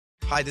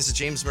Hi, this is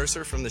James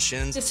Mercer from The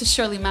Shins. This is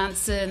Shirley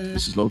Manson.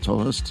 This is Lo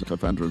Tolhurst,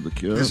 co-founder of The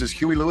Cure. This is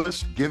Huey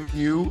Lewis giving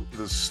you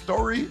the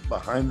story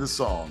behind the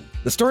song.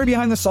 The Story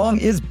Behind the Song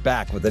is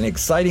back with an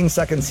exciting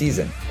second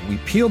season. We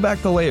peel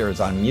back the layers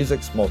on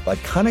music's most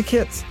iconic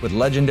hits with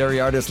legendary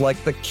artists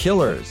like The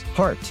Killers,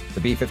 Heart, the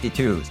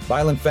B-52s,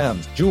 Violent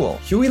Femmes, Jewel,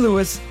 Huey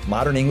Lewis,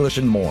 Modern English,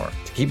 and more.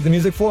 To keep the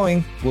music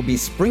flowing, we'll be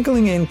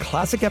sprinkling in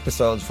classic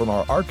episodes from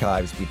our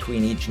archives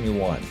between each new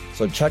one.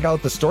 So check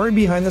out The Story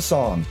Behind the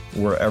Song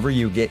wherever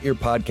you get your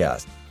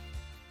podcast.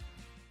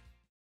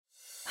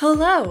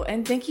 Hello,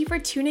 and thank you for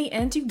tuning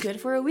in to Good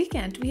for a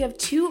Weekend. We have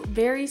two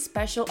very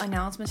special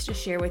announcements to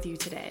share with you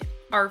today.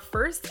 Our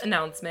first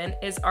announcement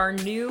is our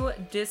new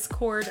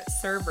Discord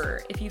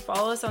server. If you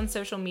follow us on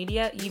social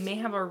media, you may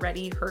have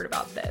already heard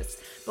about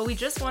this, but we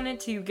just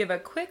wanted to give a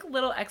quick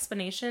little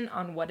explanation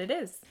on what it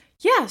is.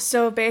 Yeah,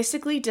 so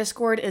basically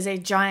Discord is a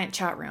giant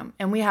chat room,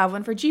 and we have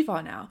one for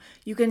GFAW now.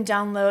 You can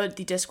download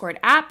the Discord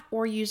app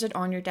or use it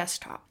on your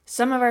desktop.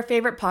 Some of our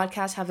favorite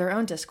podcasts have their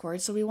own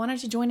Discord, so we wanted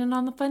to join in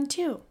on the fun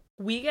too.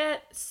 We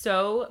get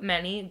so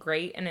many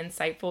great and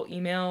insightful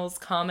emails,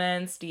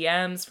 comments,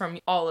 DMs from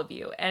all of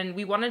you, and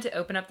we wanted to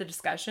open up the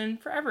discussion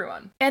for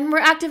everyone. And we're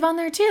active on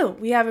there too.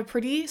 We have a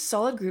pretty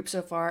solid group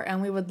so far,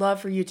 and we would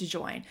love for you to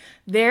join.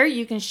 There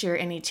you can share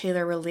any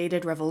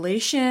Taylor-related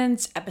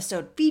revelations,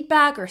 episode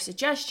feedback or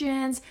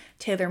suggestions,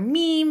 Taylor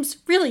memes,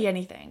 really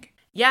anything.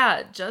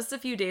 Yeah, just a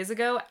few days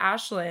ago,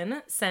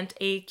 Ashlyn sent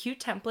a cute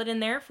template in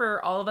there for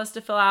all of us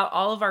to fill out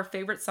all of our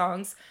favorite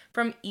songs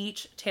from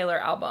each Taylor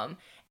album.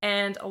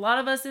 And a lot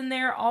of us in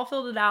there all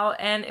filled it out,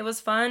 and it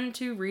was fun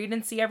to read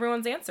and see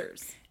everyone's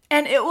answers.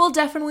 And it will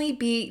definitely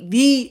be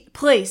the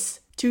place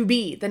to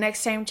be the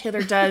next time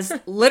Taylor does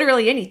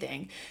literally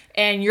anything.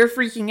 And you're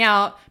freaking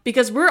out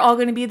because we're all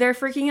going to be there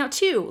freaking out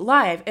too,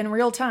 live in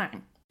real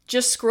time.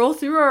 Just scroll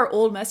through our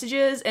old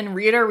messages and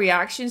read our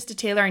reactions to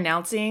Taylor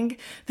announcing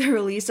the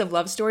release of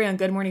Love Story on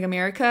Good Morning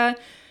America.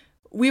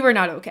 We were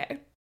not okay.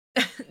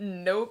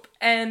 Nope.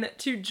 And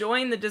to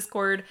join the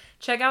Discord,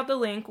 check out the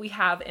link we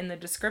have in the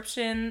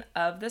description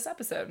of this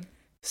episode.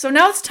 So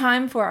now it's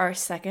time for our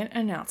second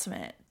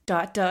announcement. ...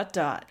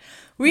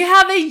 We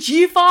have a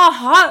GFAW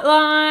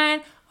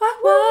hotline.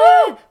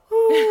 What?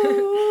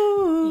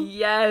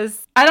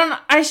 Yes.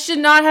 I should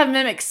not have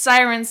mimicked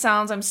siren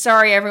sounds. I'm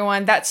sorry,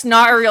 everyone. That's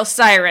not a real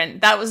siren.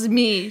 That was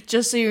me,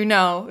 just so you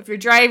know. If you're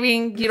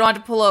driving, you don't have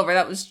to pull over.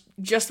 That was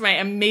just my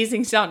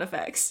amazing sound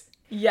effects.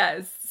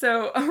 Yes.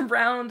 So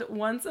around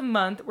once a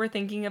month, we're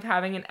thinking of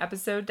having an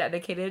episode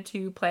dedicated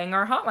to playing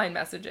our hotline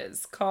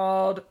messages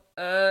called,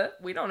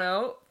 we don't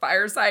know,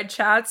 Fireside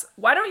Chats.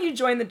 Why don't you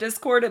join the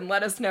Discord and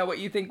let us know what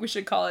you think we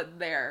should call it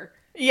there?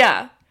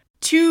 Yeah.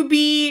 To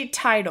be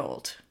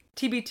titled.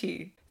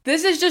 TBT.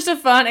 This is just a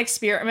fun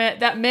experiment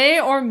that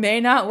may or may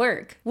not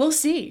work. We'll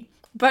see.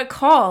 But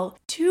call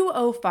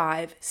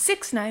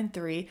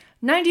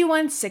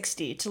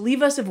 205-693-9160 to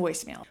leave us a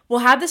voicemail. We'll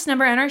have this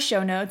number in our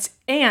show notes,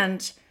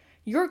 and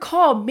your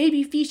call may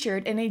be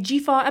featured in a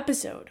GFAW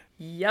episode.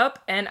 Yep,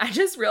 and I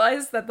just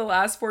realized that the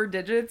last 4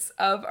 digits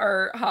of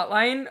our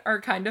hotline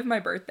are kind of my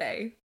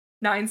birthday.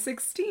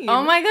 916.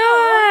 Oh my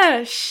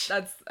gosh!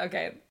 That's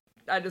okay.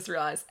 I just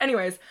realized.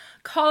 Anyways,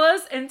 call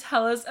us and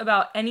tell us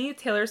about any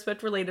Taylor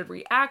Swift related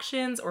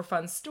reactions or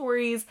fun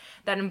stories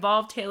that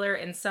involve Taylor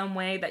in some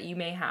way that you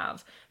may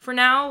have. For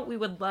now, we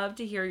would love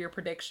to hear your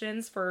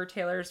predictions for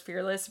Taylor's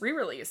Fearless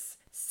re-release,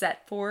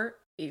 set for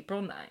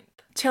April 9th.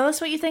 Tell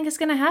us what you think is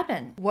going to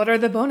happen. What are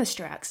the bonus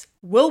tracks?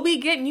 Will we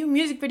get new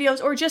music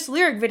videos or just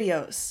lyric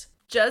videos?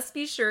 Just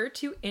be sure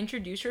to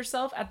introduce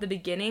yourself at the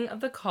beginning of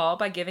the call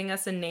by giving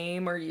us a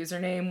name or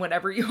username,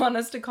 whatever you want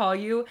us to call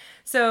you.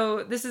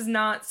 So this is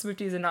not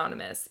Swifties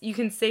Anonymous. You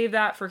can save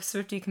that for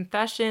Swiftie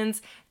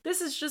Confessions.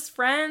 This is just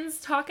friends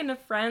talking to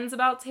friends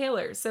about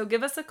Taylor. So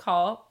give us a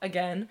call,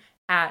 again,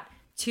 at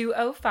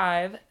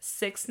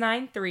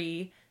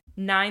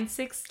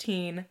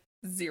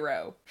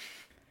 205-693-9160.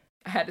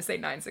 I had to say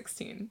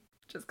 916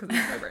 just because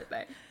it's my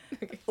birthday.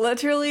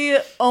 Literally,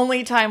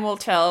 only time will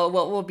tell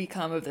what will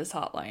become of this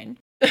hotline.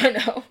 I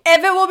know.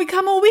 If it will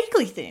become a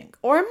weekly thing,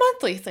 or a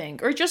monthly thing,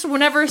 or just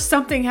whenever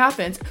something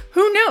happens,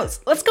 who knows?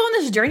 Let's go on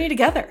this journey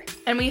together.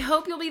 And we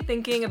hope you'll be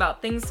thinking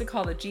about things to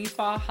call the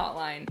GFAW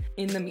hotline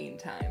in the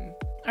meantime.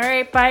 All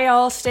right, bye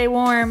y'all. Stay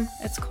warm.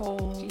 It's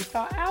cold.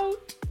 GFAW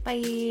out.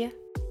 Bye.